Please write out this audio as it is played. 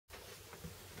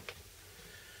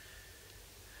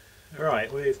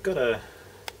Right, we've got a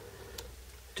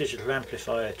digital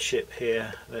amplifier chip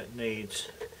here that needs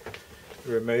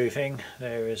removing.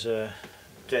 There is a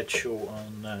dead short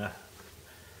on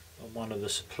one of the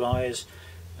supplies.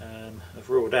 I've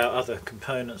ruled out other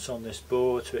components on this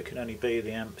board, so it can only be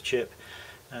the amp chip.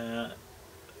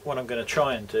 What I'm going to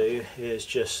try and do is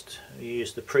just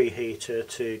use the preheater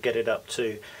to get it up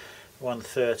to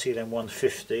 130, then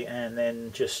 150, and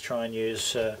then just try and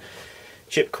use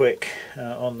Chipquik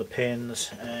on the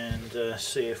pins and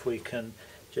see if we can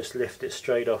just lift it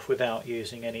straight off without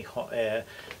using any hot air.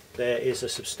 There is a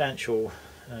substantial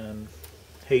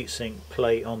heatsink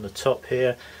plate on the top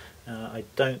here. I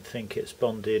don't think it's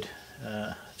bonded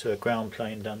to a ground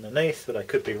plane underneath, but I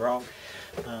could be wrong.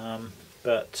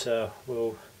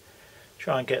 We'll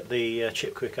try and get the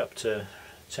Chipquik up to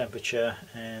temperature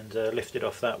and lift it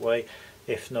off that way.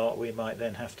 If not, we might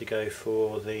then have to go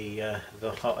for the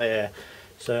hot air.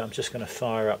 So I'm just going to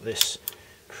fire up this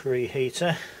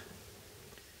preheater.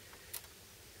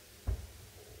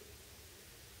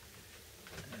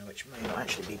 Which may not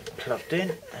actually be plugged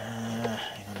in.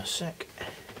 Hang on a sec.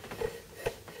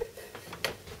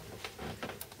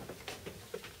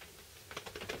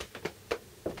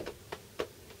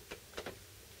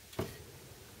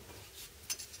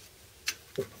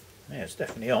 Yeah, it's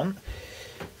definitely on.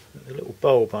 The little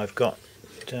bulb I've got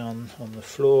down on the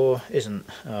floor isn't.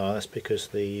 Oh, that's because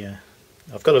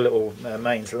I've got a little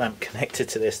mains lamp connected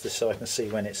to this so I can see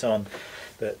when it's on.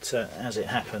 But as it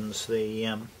happens, the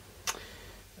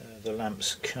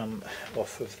lamps come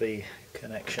off of the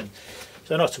connection,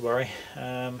 so not to worry.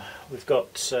 We've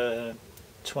got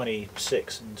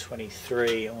 26 and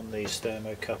 23 on these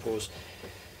thermocouples.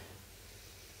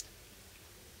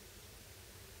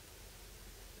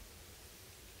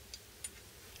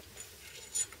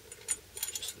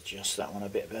 Just adjust that one a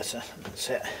bit better, that's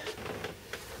it.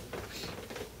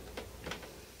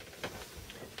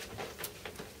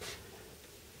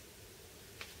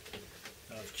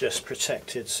 Just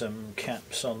protected some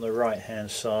caps on the right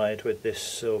hand side with this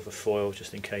silver foil,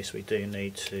 just in case we do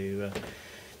need to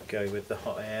go with the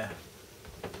hot air.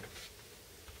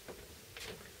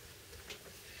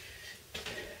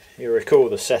 You'll recall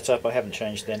the setup, I haven't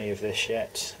changed any of this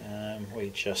yet.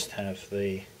 We just have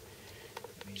the,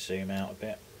 let me zoom out a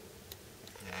bit,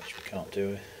 which we can't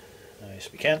do.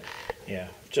 Yes we can. Yeah,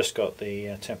 I've just got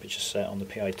the temperature set on the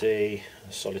PID, a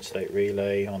solid state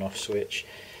relay, on off switch,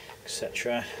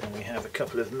 etc. And we have a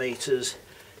couple of meters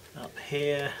up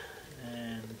here,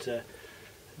 and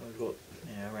we've got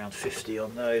around 50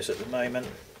 on those at the moment.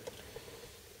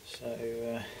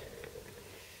 So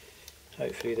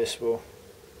hopefully this will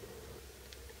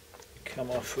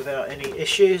come off without any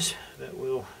issues, but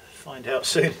we'll find out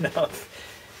soon enough.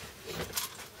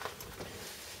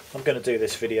 I'm going to do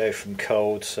this video from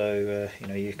cold, so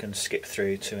you can skip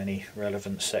through to any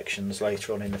relevant sections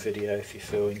later on in the video if you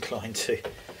feel inclined to.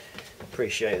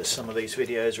 Appreciate that some of these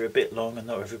videos are a bit long and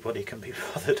not everybody can be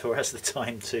bothered or has the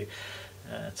time to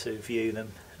view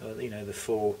them, or, the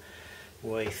full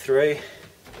way through.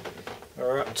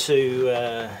 We're up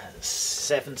to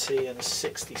 70 and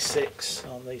 66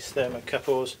 on these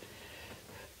thermocouples.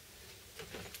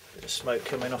 Bit of smoke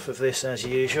coming off of this as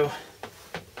usual.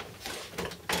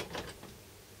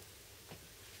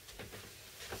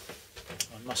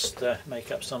 I must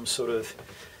make up some sort of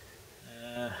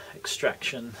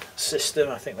extraction system.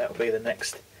 I think that will be the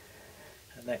next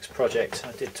project.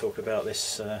 I did talk about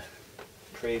this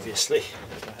previously,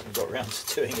 I haven't got around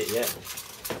to doing it yet.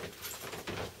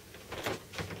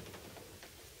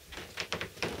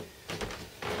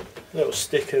 A little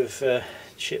stick of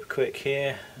Chipquik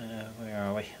here. Where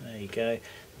are we? There you go.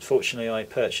 Unfortunately I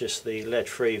purchased the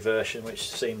lead-free version, which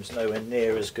seems nowhere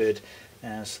near as good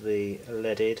as the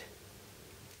leaded.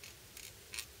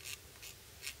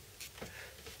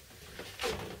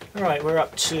 Right, we're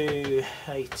up to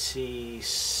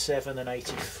 87 and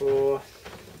 84.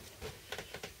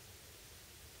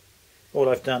 All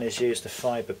I've done is use the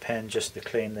fibre pen just to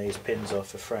clean these pins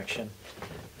off a fraction.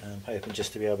 I'm hoping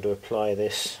just to be able to apply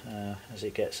this as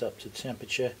it gets up to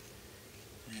temperature,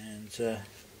 and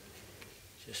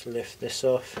just lift this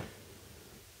off.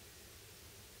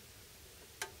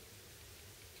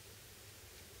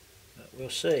 But we'll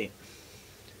see.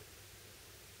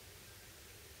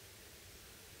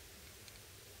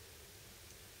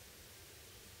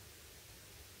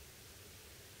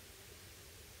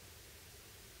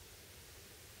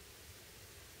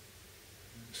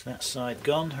 So that side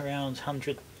gone, around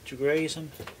 100 degrees,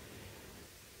 and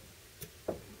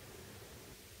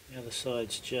the other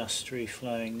side's just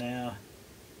reflowing now.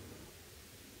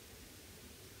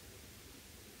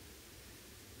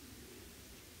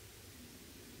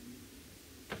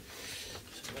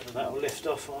 Whether that will lift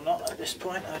off or not at this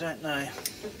point, I don't know.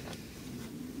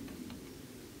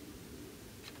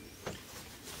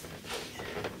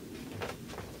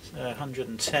 So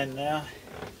 110 now.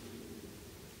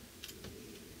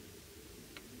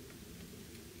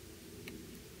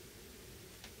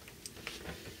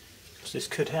 This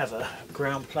could have a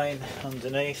ground plane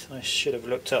underneath. I should have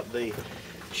looked up the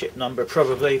chip number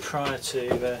probably prior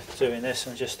to doing this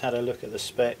and just had a look at the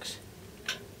specs.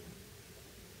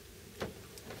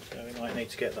 So we might need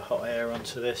to get the hot air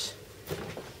onto this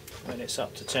when it's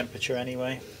up to temperature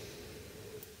anyway.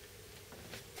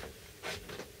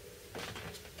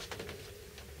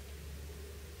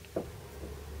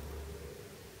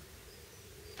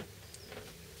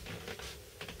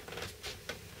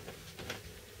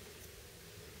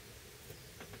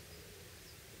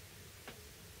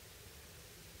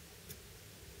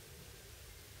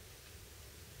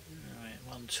 Right,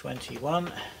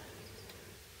 121.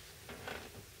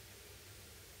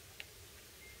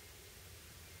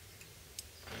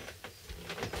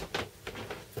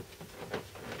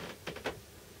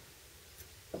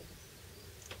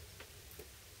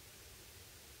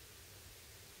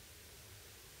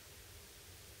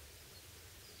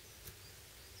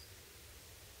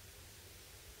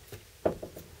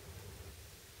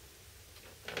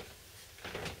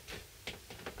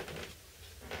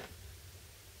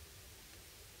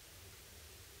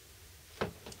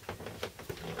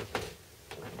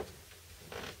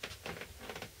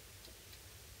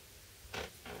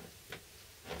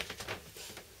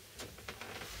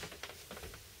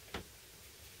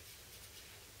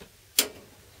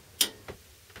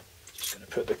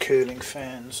 Put the cooling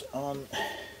fans on.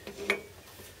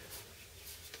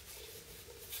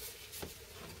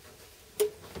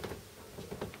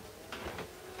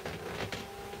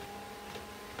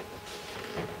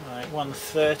 Right,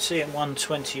 130 and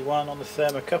 121 on the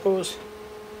thermocouples.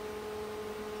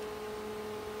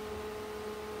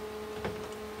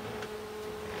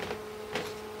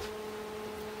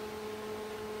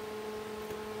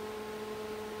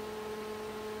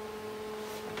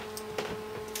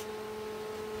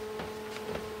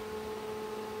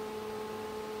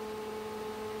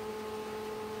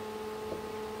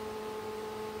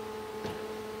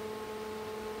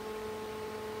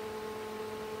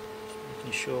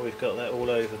 Making sure we've got that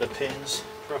all over the pins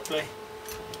properly.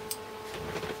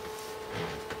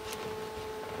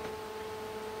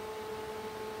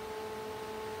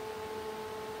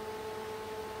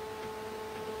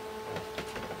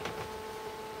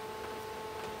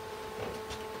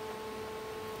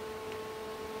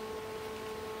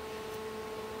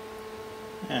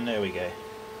 And there we go.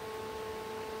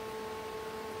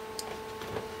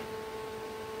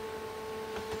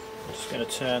 I'm just going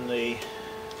to turn the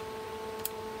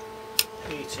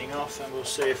heating off and we'll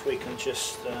see if we can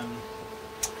just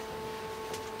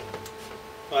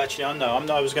well, actually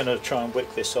I was going to try and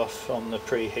wick this off on the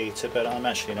preheater, but I'm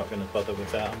actually not going to bother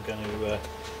with that. I'm going to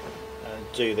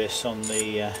do this on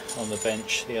the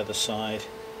bench the other side.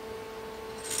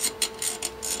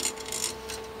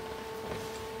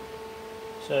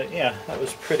 So yeah, that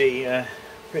was pretty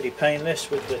painless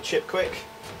with the Chipquik.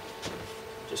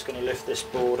 Just going to lift this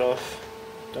board off.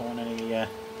 Don't want any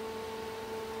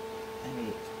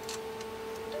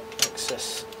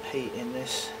excess heat in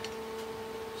this,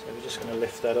 so we're just going to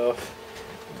lift that off.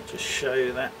 I'll just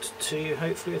show that to you,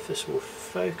 hopefully, if this will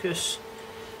focus.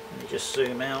 Let me just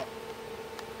zoom out.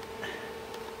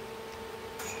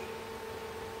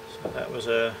 So that was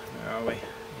a, where are we?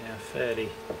 Yeah, fairly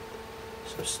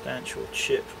substantial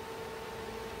chip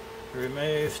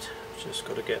removed. Just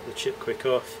got to get the Chipquik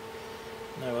off.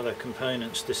 No other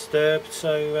components disturbed,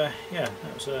 so yeah,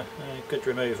 that was a good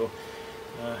removal.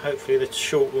 Hopefully the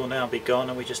short will now be gone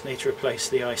and we just need to replace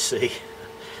the IC.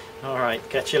 Alright,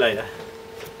 catch you later.